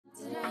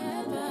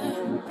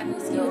Hi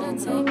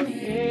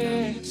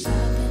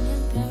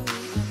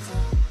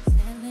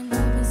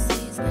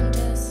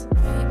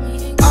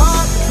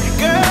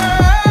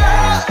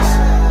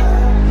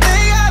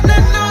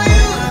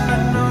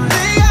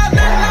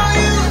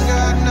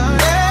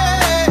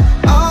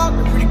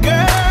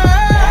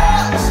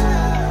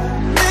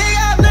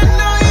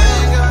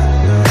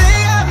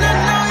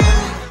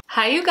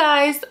you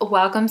guys,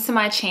 welcome to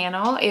my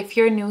channel. If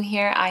you're new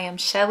here, I am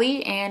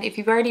Shelly, and if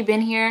you've already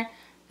been here,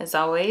 as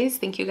always,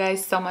 thank you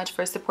guys so much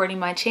for supporting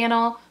my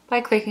channel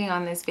by clicking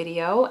on this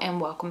video,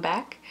 and welcome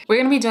back. We're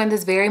gonna be doing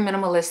this very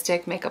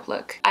minimalistic makeup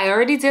look. I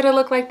already did a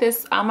look like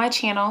this on my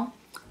channel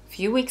a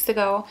few weeks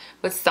ago,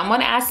 but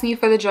someone asked me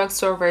for the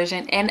drugstore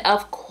version, and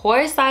of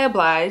course I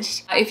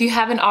obliged. If you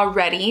haven't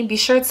already, be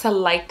sure to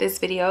like this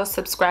video,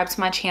 subscribe to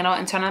my channel,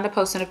 and turn on the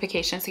post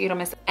notifications so you don't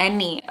miss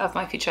any of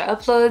my future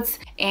uploads.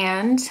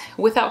 And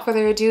without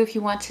further ado, if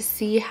you want to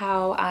see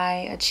how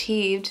I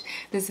achieved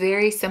this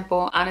very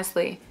simple,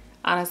 honestly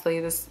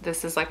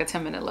this is like a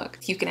 10-minute look.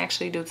 You can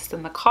actually do this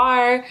in the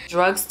car,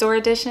 drugstore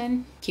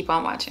edition. Keep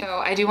on watching. So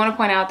I do want to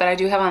point out that I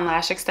do have on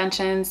lash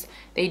extensions.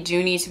 They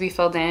do need to be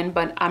filled in,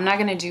 but I'm not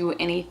going to do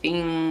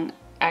anything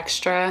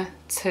extra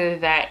to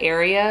that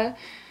area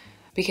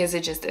because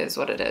it just is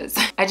what it is.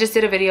 I just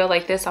did a video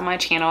like this on my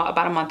channel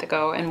about a month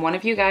ago, and one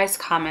of you guys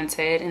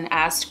commented and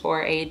asked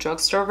for a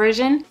drugstore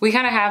version. We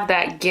kind of have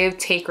that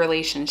give-take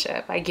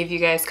relationship. I give you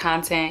guys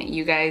content,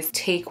 you guys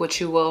take what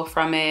you will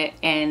from it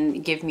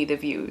and give me the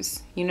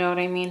views. You know what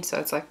I mean? So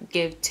it's like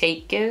give,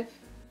 take, give.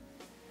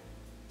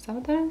 Is that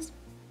what that is?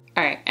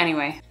 All right,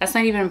 anyway, that's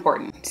not even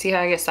important. See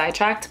how I get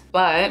sidetracked?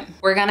 But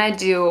we're gonna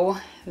do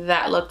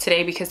that look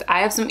today because I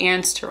have some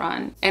errands to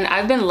run, and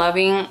I've been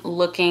loving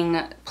looking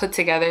put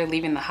together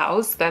leaving the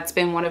house. That's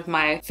been one of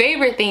my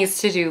favorite things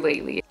to do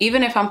lately.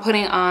 Even if I'm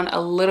putting on a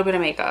little bit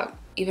of makeup,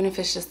 even if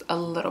it's just a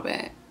little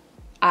bit,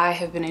 I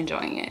have been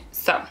enjoying it.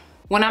 So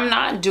when I'm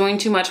not doing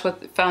too much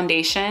with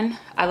foundation,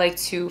 I like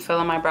to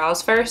fill in my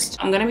brows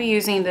first. I'm gonna be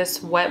using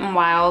this Wet n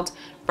Wild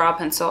brow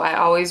pencil. I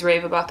always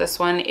rave about this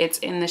one. It's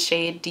in the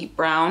shade Deep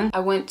Brown. I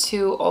went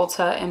to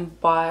Ulta and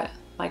bought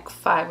like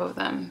 5 of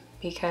them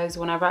because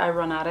whenever I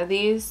run out of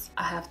these,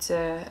 I have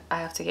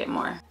to get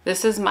more.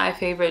 This is my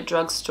favorite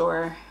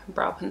drugstore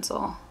brow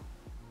pencil.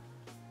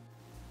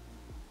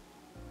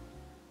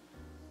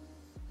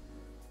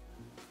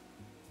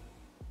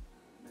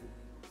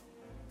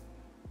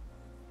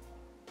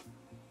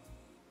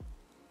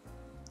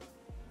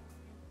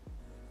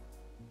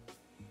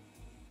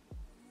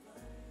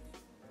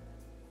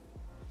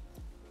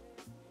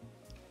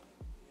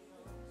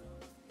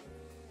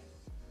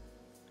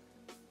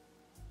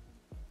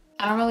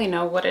 I don't really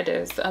know what it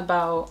is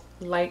about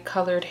light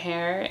colored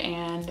hair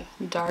and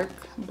dark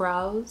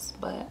brows,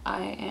 but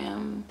I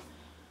am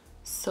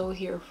so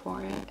here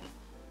for it.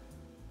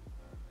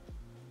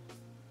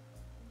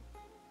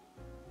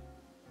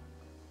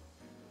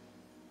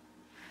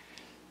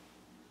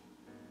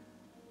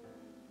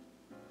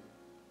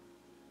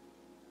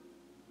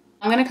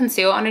 I'm gonna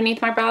conceal underneath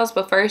my brows,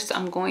 but first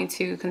I'm going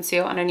to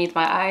conceal underneath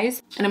my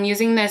eyes. And I'm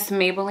using this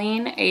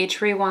Maybelline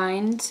Age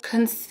Rewind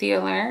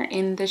concealer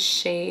in the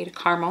shade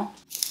Caramel.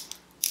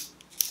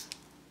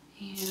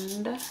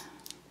 And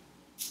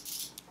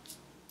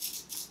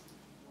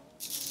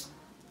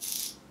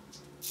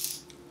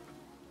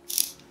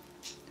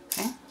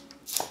okay,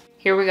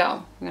 here we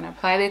go. I'm gonna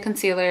apply the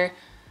concealer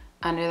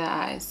under the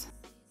eyes.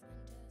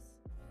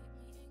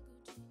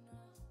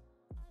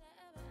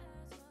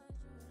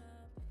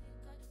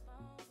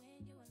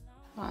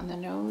 On the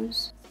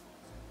nose,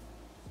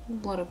 a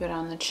little bit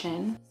on the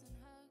chin,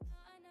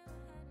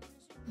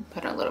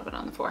 put a little bit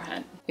on the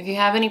forehead. If you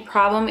have any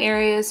problem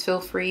areas,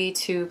 feel free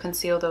to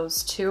conceal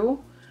those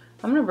too.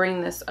 I'm gonna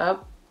bring this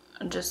up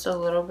just a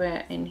little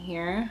bit in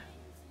here.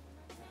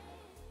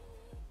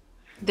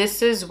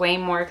 This is way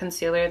more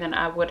concealer than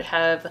I would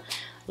have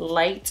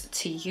liked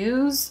to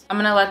use. I'm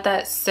gonna let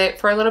that sit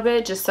for a little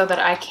bit just so that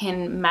I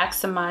can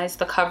maximize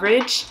the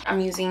coverage.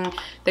 I'm using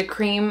the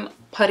Cream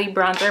Putty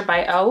Bronzer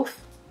by e.l.f.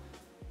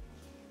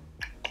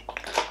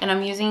 and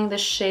I'm using the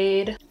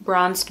shade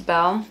Bronzed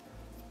Belle.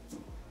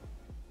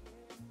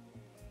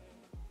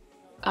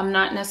 I'm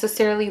not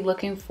necessarily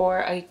looking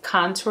for a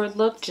contoured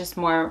look, just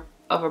more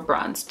of a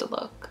bronzed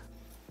look.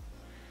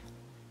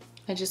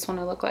 I just want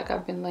to look like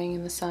I've been laying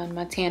in the sun.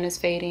 My tan is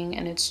fading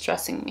and it's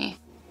stressing me.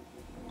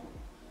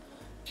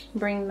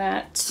 Bring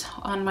that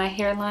on my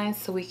hairline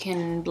so we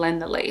can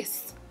blend the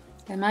lace.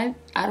 Am I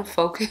out of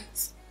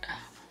focus?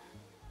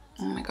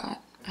 Oh my God,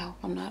 I hope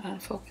I'm not out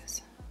of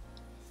focus.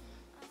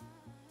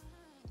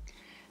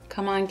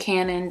 Come on,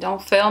 Canon,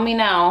 don't fail me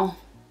now.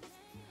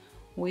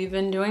 We've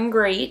been doing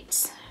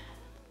great.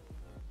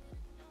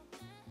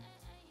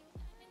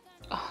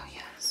 Oh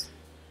yes,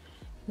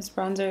 this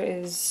bronzer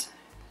is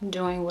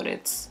doing what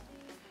it's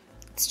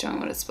doing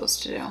what it's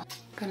supposed to do. I'm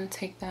gonna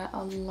take that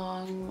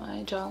along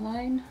my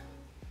jawline.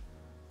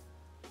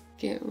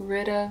 Get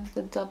rid of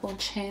the double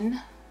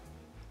chin.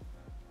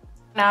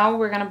 Now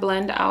we're gonna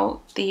blend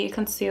out the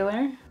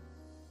concealer.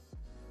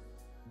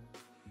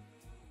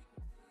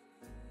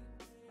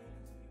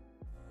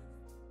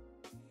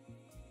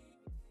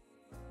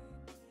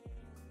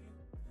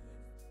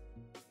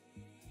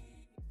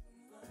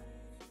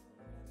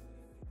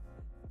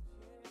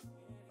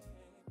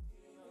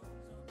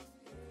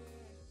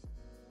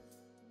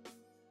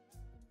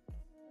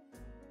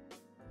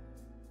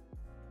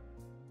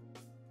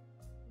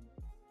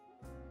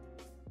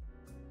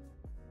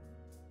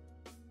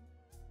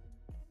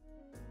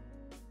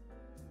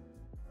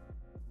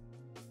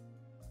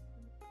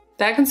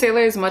 That concealer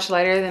is much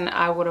lighter than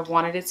I would have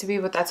wanted it to be,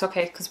 but that's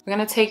okay because we're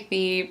gonna take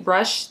the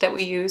brush that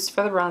we used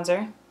for the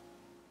bronzer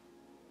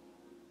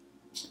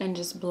and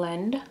just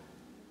blend.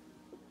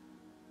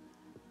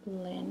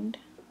 Blend.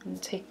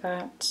 And take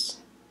that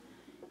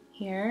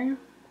here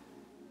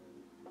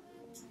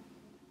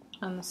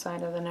on the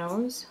side of the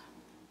nose.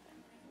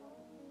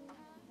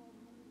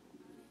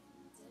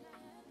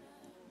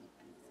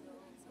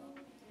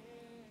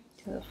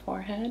 To the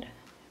forehead.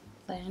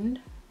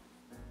 Blend.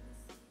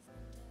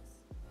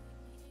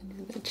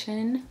 Into the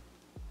chin.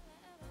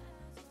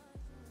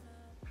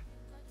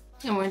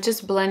 And we're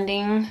just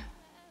blending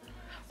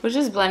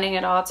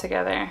it all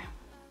together.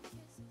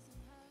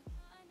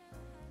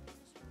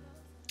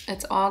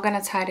 It's all gonna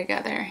tie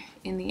together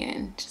in the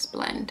end. Just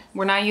blend.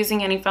 We're not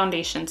using any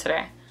foundation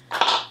today.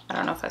 I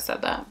don't know if I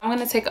said that. I'm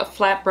gonna take a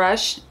flat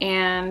brush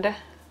and I'm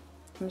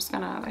just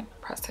gonna like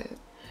press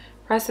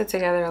it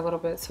together a little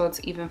bit so it's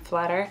even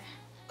flatter.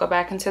 Go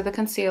back into the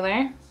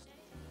concealer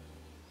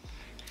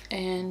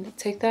and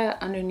take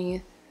that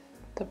underneath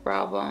the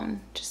brow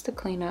bone just to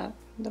clean up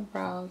the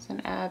brows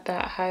and add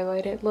that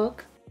highlighted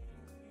look.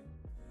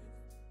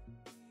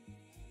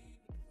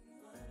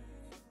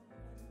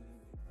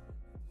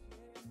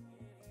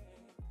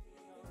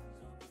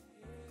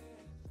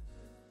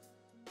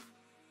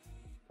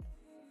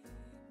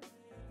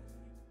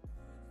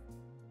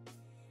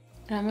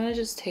 And I'm gonna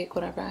just take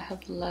whatever I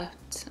have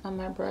left on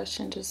my brush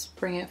and just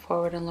bring it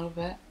forward a little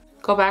bit.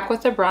 Go back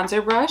with the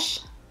bronzer brush.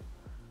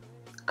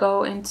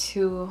 Go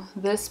into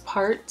this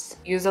part.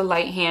 Use a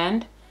light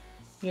hand.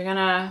 You're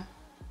gonna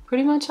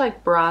pretty much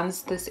like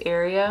bronze this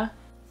area.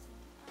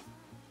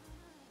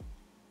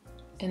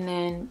 And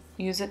then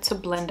use it to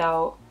blend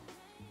out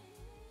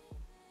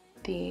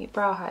the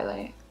brow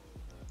highlight.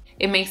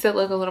 It makes it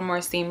look a little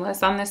more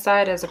seamless on this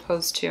side as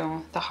opposed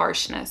to the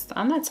harshness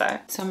on that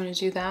side. So I'm gonna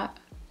do that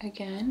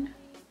again.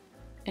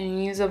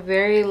 And use a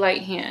very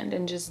light hand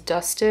and just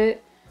dust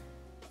it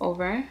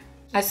over.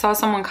 I saw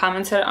someone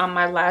commented on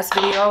my last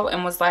video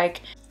and was like,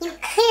 "You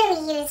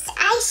clearly used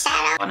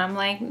eyeshadow." And I'm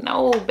like,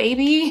 no,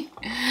 baby.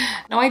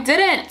 No, I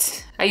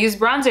didn't. I used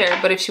bronzer,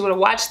 but if she would have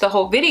watched the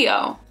whole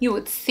video, you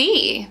would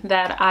see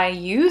that I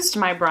used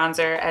my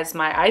bronzer as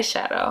my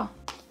eyeshadow.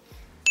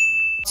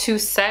 To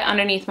set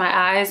underneath my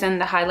eyes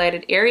and the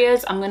highlighted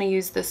areas, I'm gonna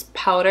use this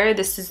powder.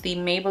 This is the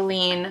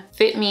Maybelline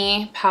Fit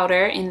Me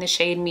powder in the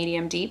shade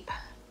Medium Deep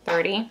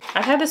 30.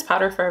 I've had this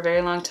powder for a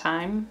very long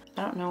time.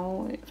 I don't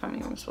know if I'm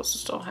even supposed to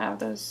still have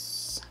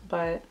this,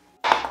 but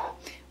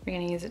we're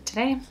gonna use it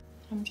today.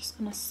 I'm just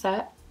gonna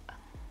set.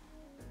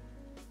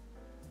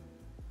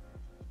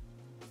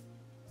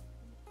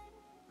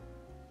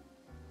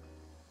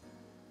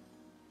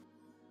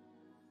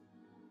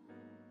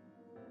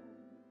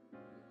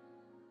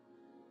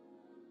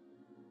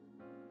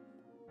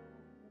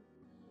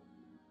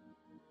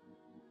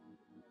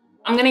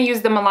 I'm gonna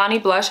use the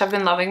Milani blush. I've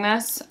been loving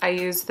this. I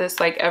use this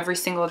like every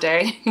single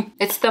day.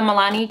 It's the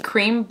Milani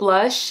cream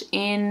blush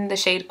in the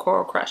shade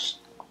Coral Crush.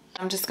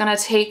 I'm just gonna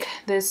take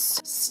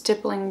this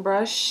stippling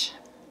brush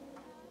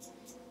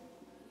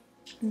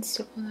and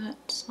stipple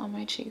that on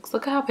my cheeks.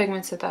 Look at how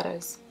pigmented that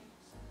is.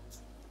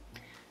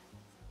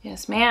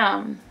 Yes,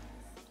 ma'am.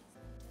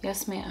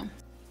 Yes, ma'am.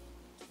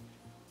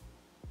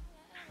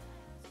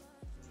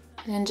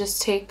 And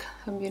just take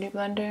a beauty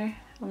blender.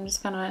 I'm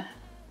just gonna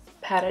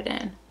pat it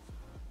in.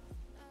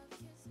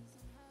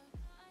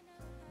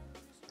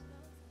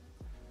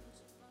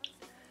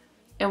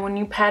 And when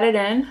you pat it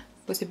in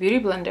with a beauty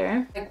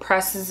blender, it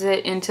presses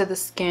it into the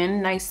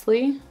skin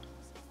nicely.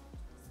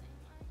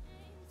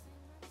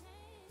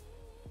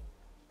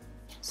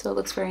 So it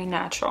looks very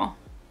natural.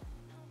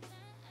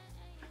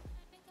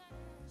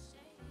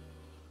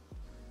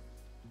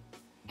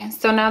 And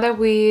so now that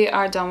we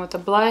are done with the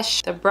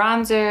blush, the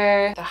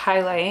bronzer, the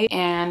highlight,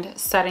 and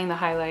setting the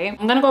highlight,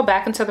 I'm gonna go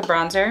back into the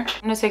bronzer.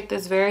 I'm gonna take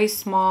this very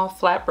small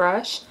flat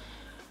brush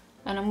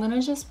and I'm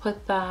gonna just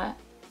put that,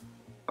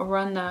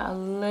 run that a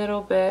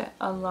little bit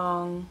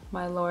along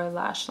my lower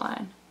lash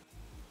line.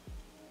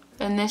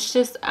 And this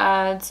just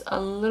adds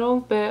a little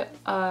bit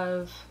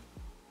of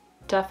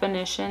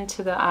definition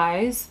to the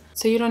eyes,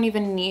 so you don't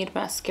even need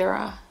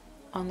mascara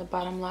on the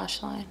bottom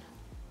lash line.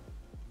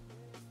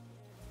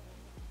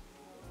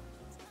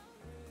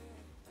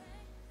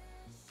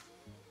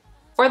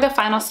 For the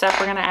final step,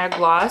 we're gonna add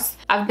gloss.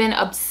 I've been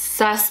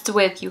obsessed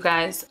with, you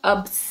guys,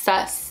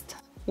 obsessed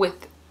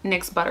with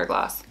NYX Butter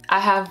Gloss. I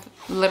have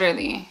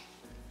literally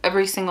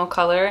every single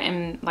color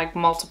in like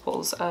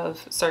multiples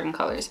of certain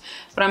colors,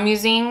 but I'm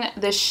using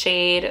the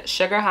shade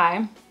Sugar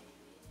High.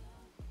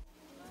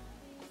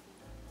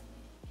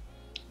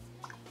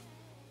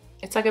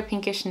 It's like a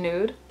pinkish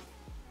nude.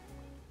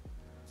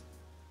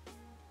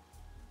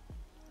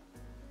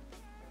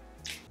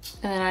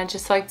 And then I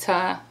just like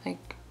to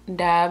like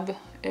dab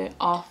it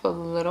off a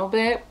little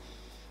bit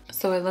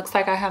so it looks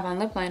like I have on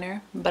lip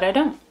liner, but I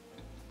don't.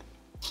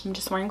 I'm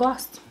just wearing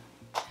gloss.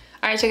 All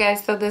right, you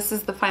guys, so this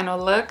is the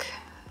final look.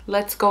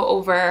 let's go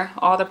over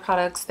all the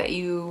products that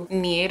you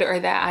need or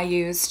that I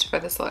used for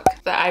this look.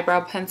 The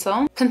eyebrow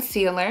pencil,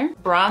 concealer,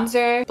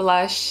 bronzer,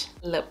 blush,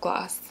 lip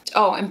gloss.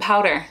 Oh, and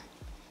powder.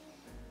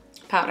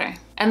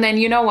 And then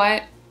you know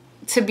what?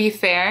 To be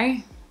fair,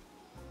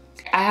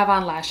 I have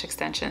on lash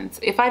extensions.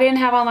 If I didn't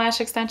have on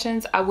lash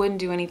extensions, I wouldn't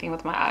do anything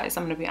with my eyes.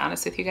 I'm gonna be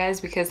honest with you guys,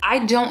 because I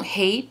don't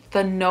hate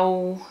the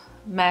no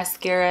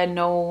mascara,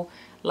 no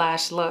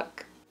lash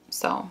look.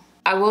 So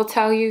I will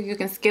tell you, you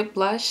can skip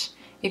blush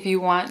if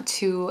you want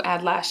to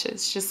add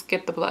lashes. Just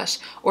skip the blush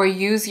or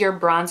use your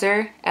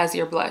bronzer as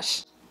your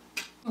blush.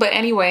 But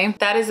anyway,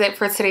 that is it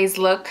for today's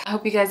look. I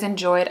hope you guys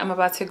enjoyed. I'm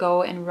about to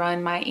go and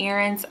run my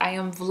errands. I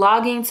am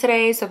vlogging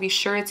today, so be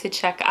sure to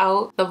check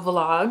out the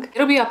vlog.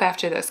 It'll be up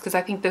after this because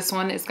I think this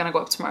one is gonna go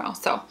up tomorrow.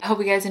 So I hope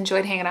you guys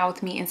enjoyed hanging out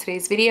with me in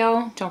today's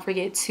video. Don't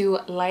forget to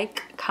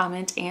like,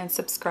 comment, and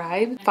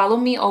subscribe. Follow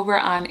me over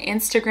on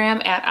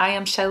Instagram at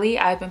iamShelly.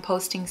 I've been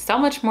posting so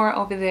much more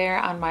over there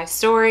on my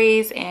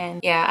stories, and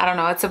yeah, I don't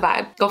know, it's a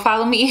vibe. Go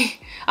follow me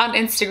on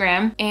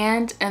Instagram.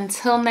 And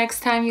until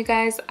next time, you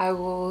guys, I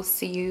will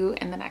see you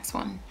in the next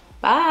one.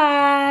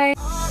 Bye.